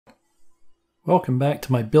Welcome back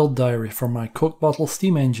to my build diary for my Coke bottle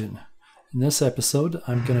steam engine. In this episode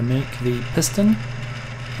I'm going to make the piston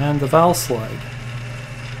and the valve slide.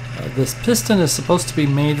 This piston is supposed to be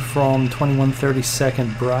made from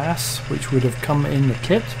 21/32 brass, which would have come in the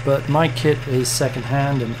kit, but my kit is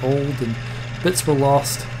second-hand and old and bits were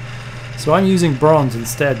lost. So I'm using bronze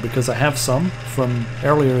instead because I have some from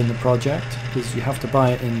earlier in the project, because you have to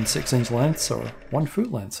buy it in 6-inch lengths or 1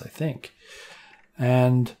 foot lengths I think.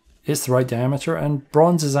 And it's the right diameter, and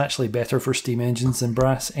bronze is actually better for steam engines than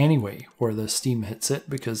brass anyway, where the steam hits it,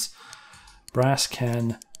 because brass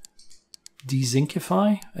can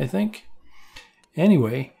de-zincify, I think.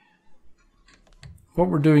 Anyway, what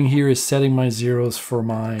we're doing here is setting my zeros for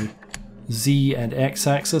my Z and X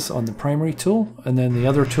axis on the primary tool, and then the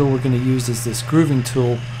other tool we're going to use is this grooving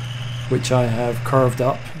tool, which I have carved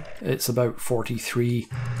up. It's about 43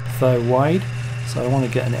 thou wide, so I want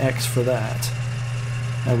to get an X for that.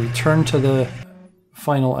 Now we turn to the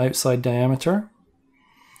final outside diameter,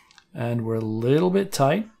 and we're a little bit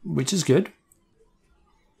tight, which is good.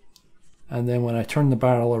 And then when I turn the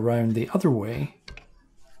barrel around the other way,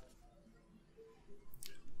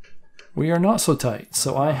 we are not so tight.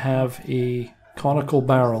 So I have a conical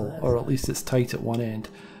barrel, or at least it's tight at one end.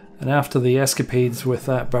 And after the escapades with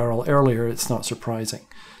that barrel earlier, it's not surprising.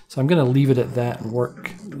 So I'm going to leave it at that and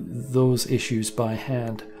work those issues by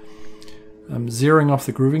hand. I'm zeroing off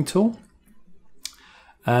the grooving tool,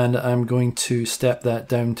 and I'm going to step that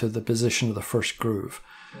down to the position of the first groove.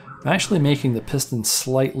 I'm actually making the piston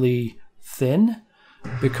slightly thin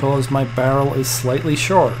because my barrel is slightly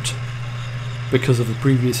short because of the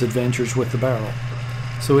previous adventures with the barrel.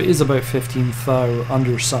 So it is about 15 thou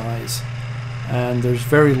undersize, and there's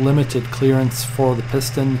very limited clearance for the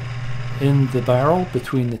piston in the barrel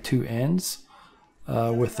between the two ends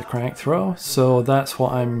with the crank throw. So that's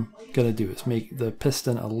what I'm going to do, is make the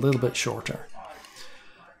piston a little bit shorter.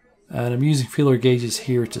 And I'm using feeler gauges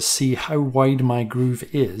here to see how wide my groove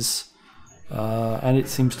is, and it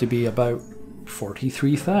seems to be about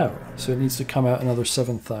 43 thou, so it needs to come out another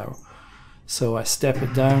 7 thou. So I step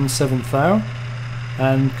it down 7 thou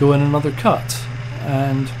and go in another cut,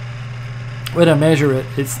 and when I measure it,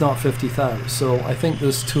 it's not 50 thou. So I think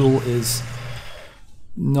this tool is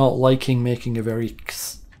not liking making a very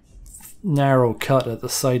narrow cut at the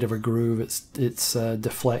side of a groove. It's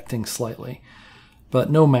deflecting slightly,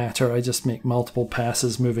 but no matter, I just make multiple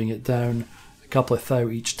passes moving it down a couple of thou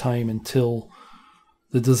each time until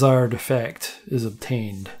the desired effect is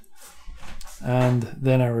obtained, and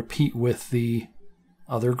then I repeat with the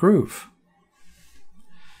other groove.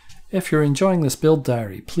 If you're enjoying this build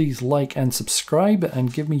diary, please like and subscribe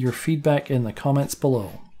and give me your feedback in the comments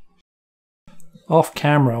below. Off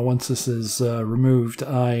camera, once this is removed,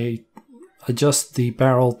 I adjust the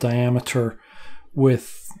barrel diameter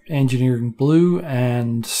with engineering glue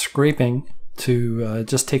and scraping to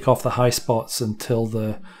just take off the high spots until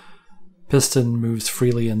the piston moves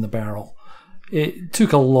freely in the barrel. It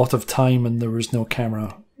took a lot of time and there was no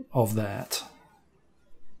camera of that.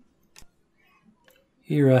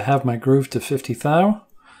 Here I have my groove to 50 thou,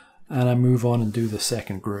 and I move on and do the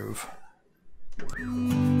second groove.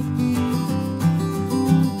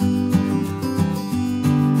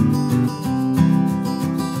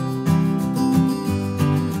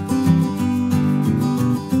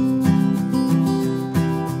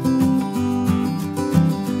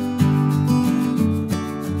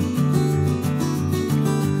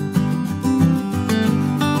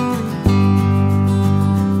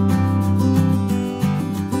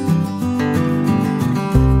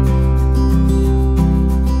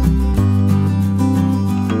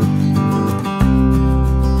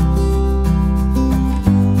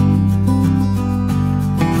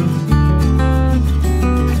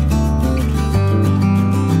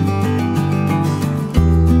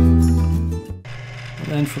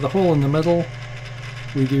 And for the hole in the middle,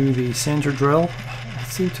 we do the center drill. I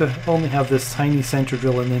seem to only have this tiny center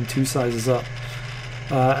drill and then 2 sizes up.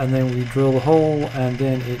 And then we drill the hole, and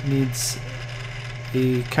then it needs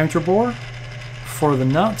a counter bore for the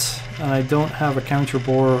nut. And I don't have a counter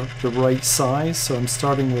bore the right size, so I'm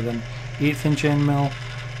starting with an 1/8 inch end mill,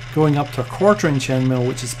 going up to a 1/4 inch end mill,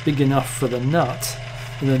 which is big enough for the nut,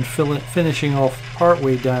 and then finishing off part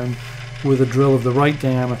way down with a drill of the right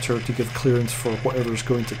diameter to give clearance for whatever is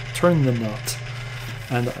going to turn the nut,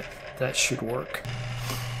 and that should work.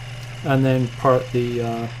 And then part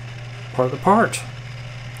the part.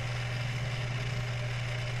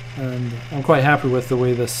 And I'm quite happy with the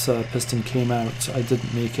way this piston came out. I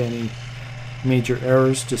didn't make any major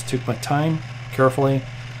errors, just took my time carefully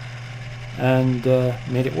and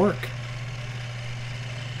made it work.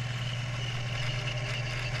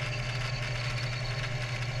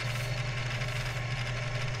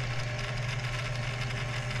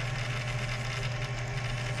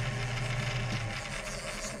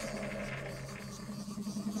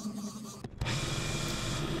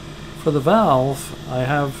 For the valve, I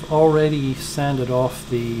have already sanded off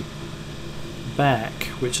the back,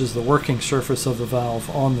 which is the working surface of the valve,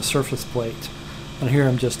 on the surface plate. And here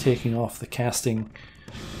I'm just taking off the casting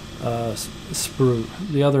sprue.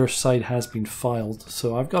 The other side has been filed,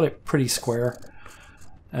 so I've got it pretty square.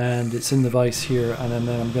 And it's in the vise here, and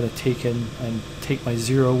then I'm going to take my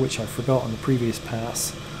zero, which I forgot on the previous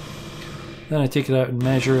pass. Then I take it out and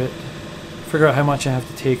measure it, figure out how much I have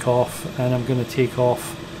to take off, and I'm going to take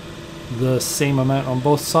off the same amount on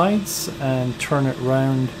both sides and turn it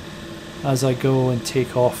round as I go and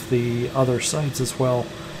take off the other sides as well.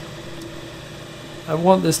 I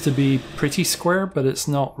want this to be pretty square, but it's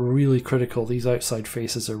not really critical. These outside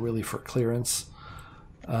faces are really for clearance,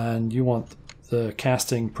 and you want the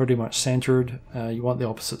casting pretty much centered. You want the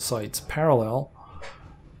opposite sides parallel,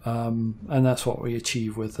 and that's what we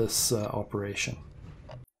achieve with this operation.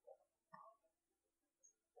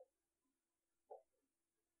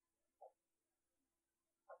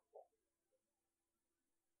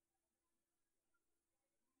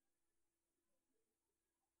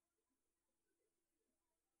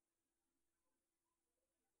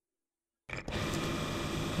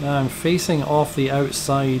 Now I'm facing off the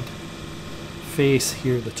outside face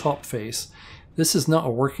here, the top face. This is not a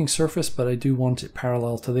working surface, but I do want it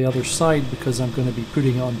parallel to the other side because I'm going to be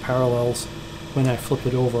putting on parallels when I flip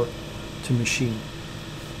it over to machine.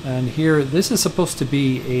 And here, this is supposed to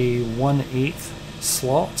be a 1/8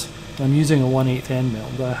 slot. I'm using a 1/8 end mill,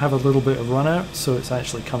 but I have a little bit of run out, so it's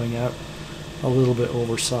actually coming out a little bit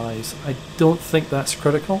oversized. I don't think that's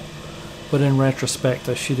critical, but in retrospect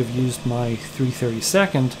I should have used my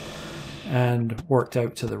 3/32 and worked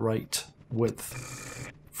out to the right width.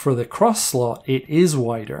 For the cross slot, it is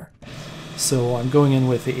wider, so I'm going in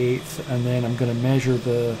with the 1/8, and then I'm going to measure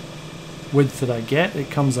the width that I get. It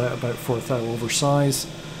comes out about 1/4 oversized,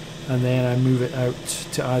 and then I move it out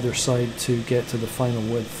to either side to get to the final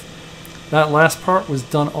width. That last part was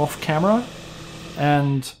done off camera,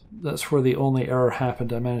 and that's where the only error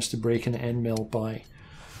happened. I managed to break an end mill by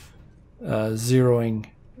zeroing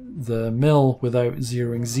the mill without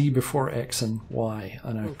zeroing Z before X and Y,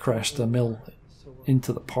 and I crashed the mill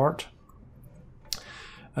into the part.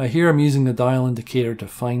 Here I'm using the dial indicator to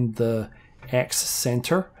find the X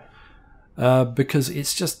center, because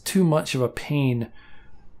it's just too much of a pain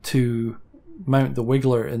to mount the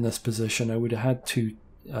wiggler in this position. I would have had to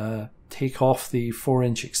take off the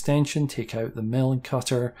 4-inch extension, take out the milling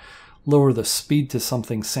cutter, lower the speed to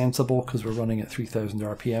something sensible because we're running at 3000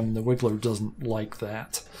 RPM. The wiggler doesn't like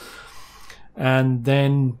that. And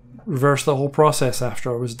then reverse the whole process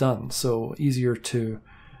after I was done. So easier to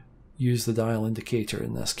use the dial indicator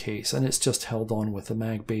in this case. And it's just held on with the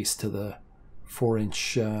mag base to the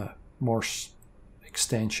 4-inch Morse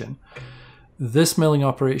extension. This milling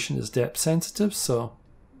operation is depth sensitive, so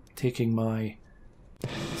setting my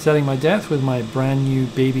depth with my brand new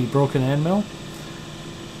baby broken end mill,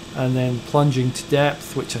 and then plunging to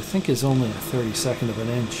depth, which I think is only a 32nd of an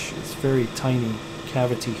inch. It's a very tiny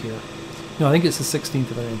cavity here. No, I think it's a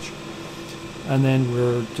 16th of an inch. And then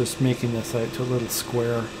we're just making this out to a little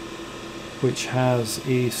square which has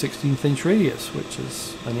a 16th inch radius, which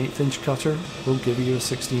is an 1/8 inch cutter will give you a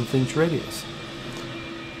 16th inch radius.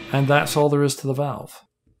 And that's all there is to the valve.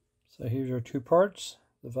 So here's our two parts.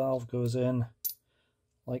 The valve goes in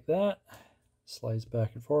like that, slides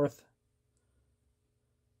back and forth.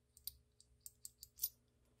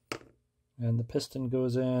 And the piston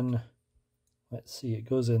goes in, let's see, it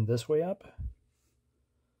goes in this way up.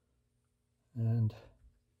 And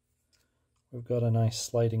we've got a nice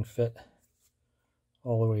sliding fit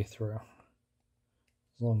all the way through.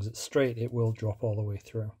 As long as it's straight, it will drop all the way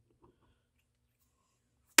through.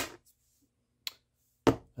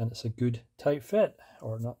 And it's a good tight fit,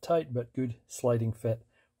 or not tight, but good sliding fit,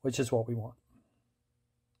 which is what we want.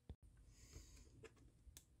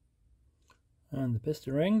 And the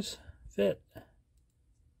piston rings fit.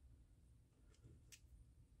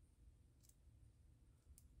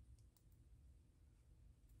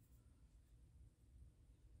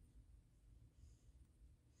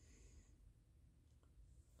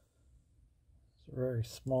 There's a very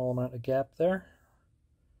small amount of gap there.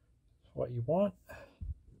 That's what you want.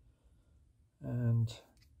 And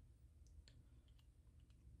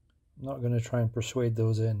I'm not going to try and persuade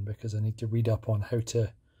those in because I need to read up on how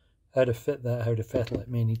to fit that, how to fettle it.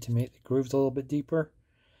 May need to make the grooves a little bit deeper.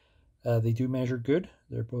 They do measure good.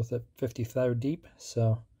 They're both at 50 thou deep,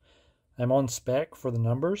 so I'm on spec for the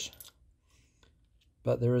numbers.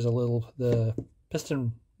 But there is a little, the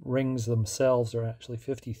piston rings themselves are actually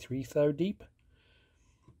 53 thou deep.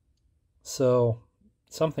 So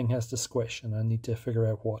something has to squish and I need to figure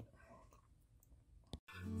out what.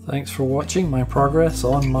 Thanks for watching my progress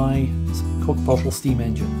on my Coke bottle steam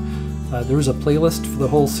engine. There is a playlist for the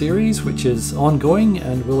whole series which is ongoing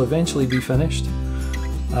and will eventually be finished.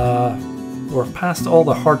 We're past all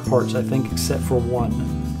the hard parts, I think, except for one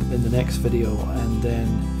in the next video, and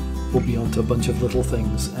then we'll be on to a bunch of little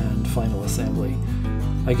things and final assembly.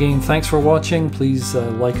 Again, thanks for watching. Please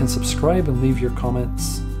like and subscribe and leave your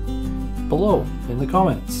comments below in the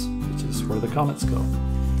comments, which is where the comments go.